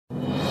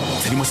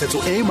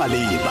tshedimosetso e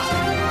maleba,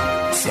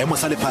 seemo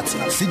sa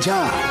lefatshe se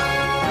jang,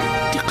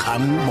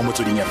 dikgang mo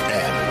motsweding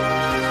FM,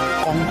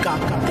 konka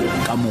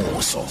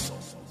bokamoso.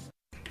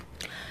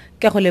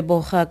 Ke go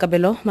leboga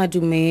kabelo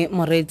madume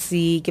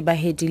moretsi ke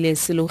bahedile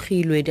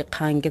Selogilwe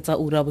dikgang ke tsa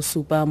ura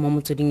bosupa mo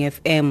motsweding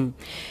FM.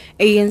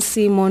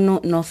 ANC mono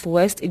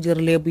Northwest e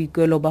dirile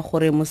boikuelo ba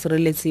gore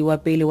mosereletsi wa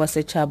pele wa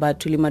setšhaba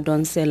Thuli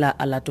Madonsela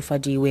a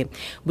latofadiwe.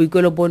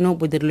 Boikuelo bono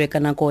bo dirilwe ka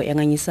nako ya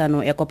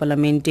ngangisano ya kwa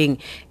parlamenteng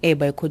e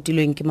ba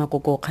ikgotilweng ke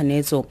makoko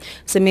kganetso.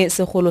 Seme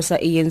segolo sa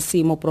ANC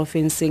mo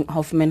provinceng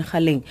Hoffman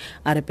Galeng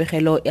a re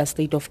pegelo ya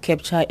state of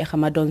capture ya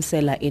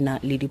Madonsela ena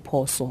le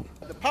diphoso.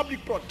 The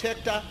public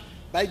protector,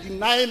 by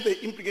denying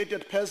the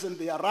implicated person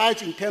their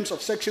rights in terms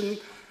of Section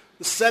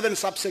 7,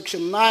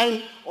 subsection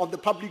 9 of the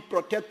Public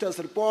Protector's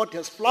report,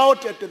 has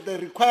flouted the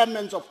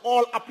requirements of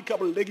all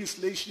applicable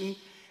legislation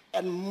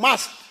and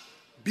must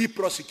be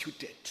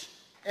prosecuted.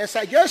 A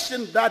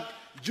suggestion that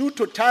due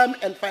to time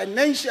and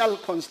financial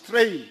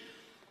constraint,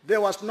 there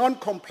was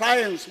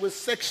non-compliance with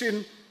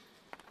Section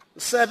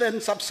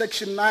 7,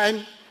 subsection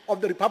 9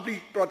 of the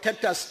Public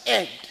Protector's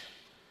Act,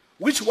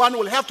 which one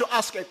will have to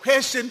ask a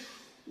question,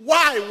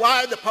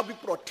 why the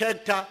public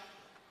protector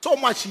so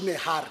much in a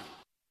hurry?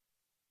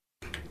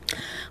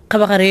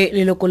 Kabagare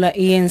leloko la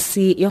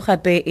ANC yo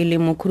gape e le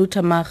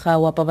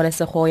mokhuduthamaga wa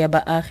pabalesego ya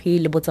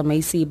baagi le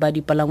botsamaisi ba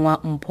dipalangwa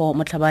Mpho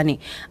Motlhabane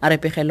a re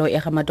pegelo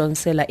ya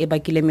Madonsela e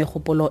bakile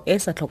megopolo e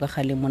sa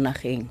tlhokagaleng mo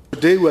nageng.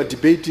 Today we are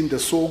debating the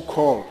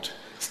so-called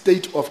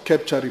state of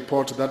capture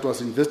report that was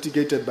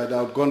investigated by the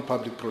outgone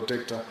public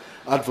protector,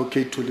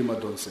 Advocate Thuli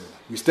Madonsela.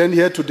 We stand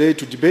here today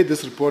to debate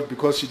this report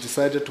because she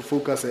decided to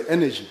focus her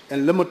energy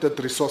and limited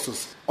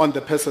resources on the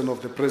person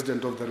of the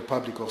President of the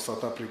Republic of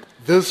South Africa.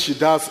 This she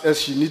does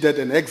as she needed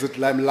an exit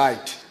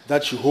limelight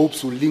that she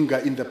hopes will linger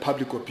in the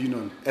public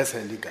opinion as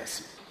her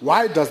legacy.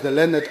 Why does the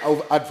learned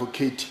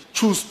advocate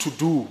choose to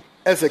do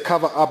as a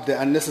cover-up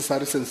the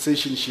unnecessary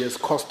sensation she has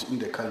caused in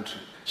the country?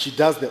 She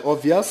does the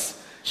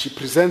obvious. She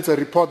presents a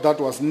report that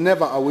was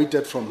never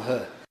awaited from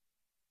her.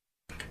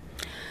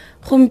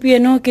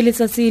 Gompieno ke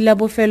letsatsi la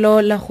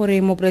bofelo la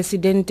gore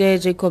mopresidente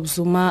Jacob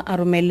Zuma a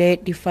romele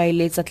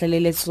difaele tsa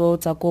tlaleletso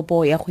tsa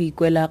kopo ya go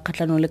ikuela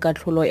kgatlhانong le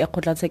katlholo ya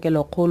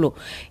kgotlatshekelo kgolo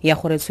ya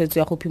gore tshwetso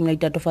ya go phimola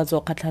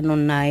ditatofatso kgatlhanong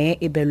nae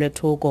e beelwe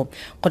thoko.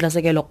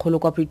 Kgotlatshekelo kgolo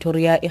kwa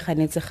Pretoria e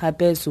ganetse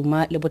gape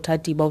Zuma le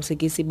bothati ba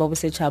bosekisi ba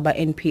bosetšhaba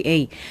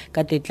NPA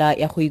ka tetla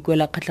ya go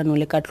ikuela kgatlhanong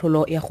le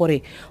katlholo ya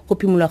gore go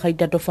phimola ga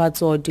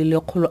ditatofatso di le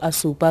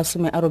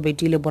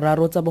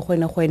 783 tsa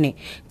bogwenegwene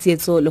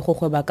tsietso le go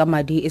gweba ka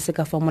madi e se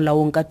ka fa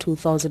ka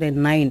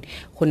 2009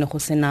 go ne go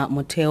sena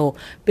motheo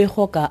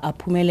pego ka a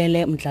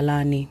phumelele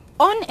mtlalane.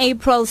 On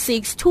April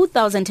 6,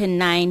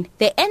 2009,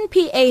 the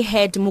NPA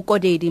head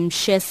Mukodedi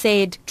Mshe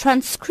said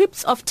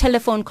transcripts of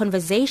telephone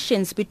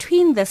conversations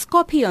between the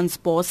Scorpions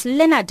boss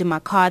Leonard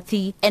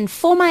McCarthy and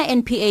former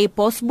NPA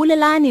boss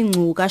Bulelani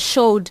Ngcuka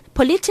showed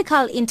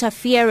political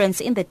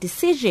interference in the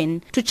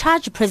decision to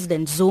charge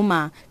President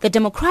Zuma. The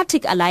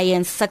Democratic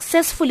Alliance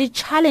successfully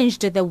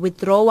challenged the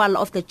withdrawal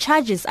of the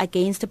charges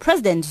against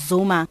President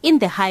Zuma in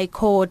the High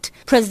Court.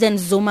 President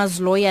Zuma's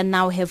lawyer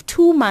now have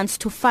 2 months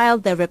to file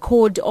the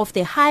record of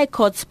the High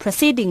Court's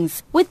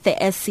proceedings with the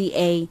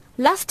SCA.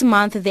 Last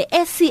month, the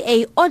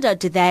SCA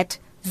ordered that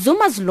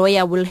Zuma's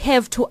lawyer will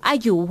have to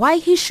argue why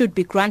he should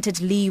be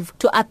granted leave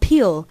to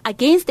appeal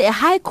against a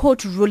High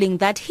Court ruling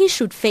that he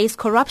should face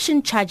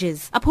corruption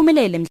charges.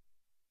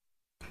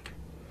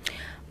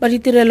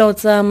 Baditirelo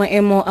tsa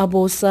maemo a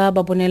bosa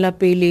ba bonela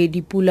pele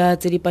dipula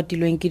tse di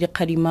patilweng ke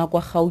dikgadima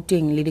kwa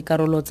Gauteng le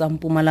dikarolo tsa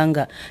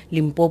Mpumalanga,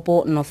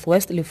 Limpopo,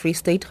 Northwest le Free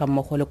State ga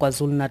mmogo le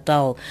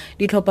KwaZulu-Natal.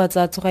 Ditlhopha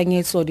tsa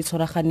tshoganyetso di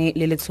tshwaragane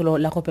le letsholo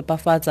la go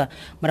pepafatsa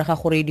moraga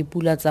gore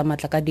dipula tsa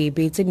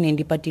matlakadebe tse di neng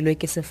di patilwe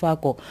ke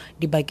sefako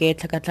di bake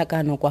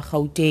tlhakatlhakano kwa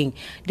Gauteng.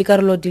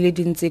 Dikarolo di le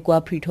dintsi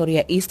kwa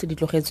Pretoria East di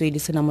tlogetswe di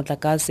sena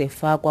motlakase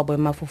fa kwa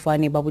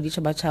boemafofane ba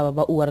boditšhabatšhaba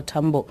ba OR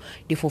Tambo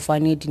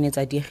difofane di ne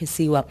tsa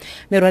diegisiwa.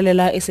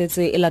 Merwalela e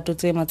setse e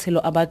latotse matshelo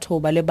a batho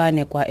ba le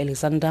bane kwa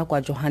Alexander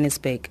kwa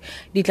Johannesburg.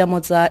 Ditlamo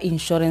tsa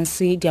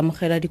insurance di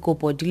amogela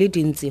dikopo di le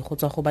dintsi go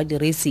tswa go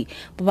badirisi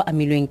ba ba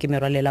amilweng ke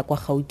merwalela kwa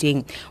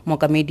Gauteng.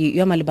 Mokamedi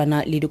yo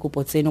malebana le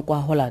dikopo tseno kwa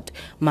Holland,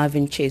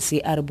 Marvin Chesi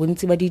a re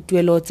bontsi ba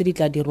dituelo tse di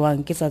tla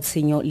dirwang ke tsa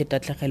tshenyo le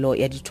tatlhegelo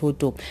ya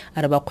dithoto.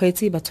 A re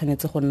bakgweetsi ba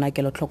tshwanetse go nna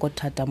kelotlhoko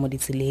thata mo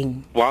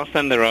ditseleng. Whilst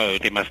on the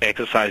road, they must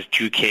exercise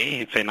due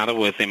care. So in other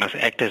words, they must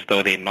act as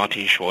though they're not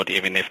insured,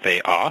 even if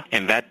they are.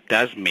 And that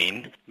does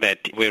mean that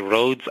where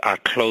roads are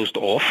closed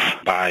off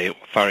by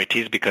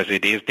authorities because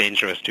it is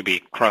dangerous to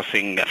be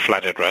crossing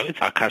flooded roads,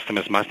 our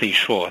customers must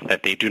ensure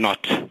that they do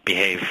not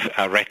behave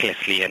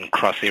recklessly and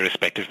cross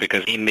irrespective,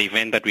 because in the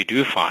event that we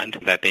do find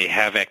that they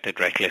have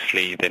acted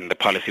recklessly, then the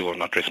policy will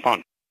not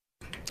respond.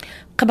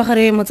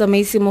 Kabagare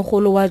motsamaisi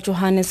mogolo wa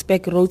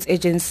Johannesburg Roads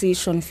Agency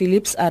Sean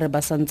Phillips a re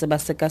ba santse ba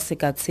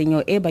sekaseka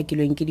tshenyo e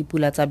bakilweng ke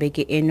dipula tsa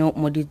beke eno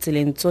mo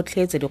ditseleng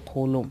tsotlhe tse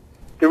dikgolo.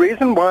 The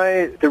reason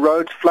why the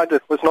roads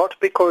flooded was not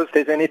because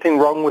there's anything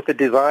wrong with the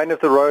design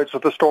of the roads or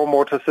the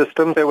stormwater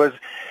system. There was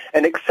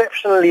an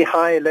exceptionally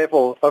high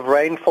level of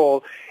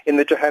rainfall in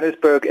the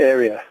Johannesburg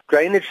area.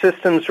 Drainage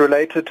systems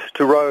related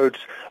to roads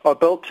are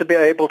built to be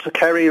able to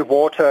carry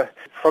water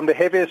from the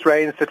heaviest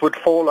rains that would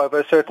fall over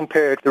a certain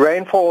period. The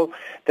rainfall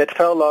that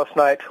fell last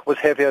night was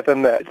heavier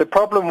than that. The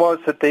problem was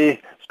that the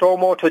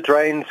stormwater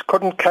drains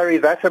couldn't carry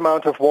that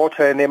amount of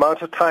water in the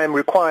amount of time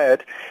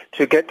required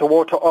to get the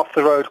water off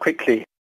the road quickly.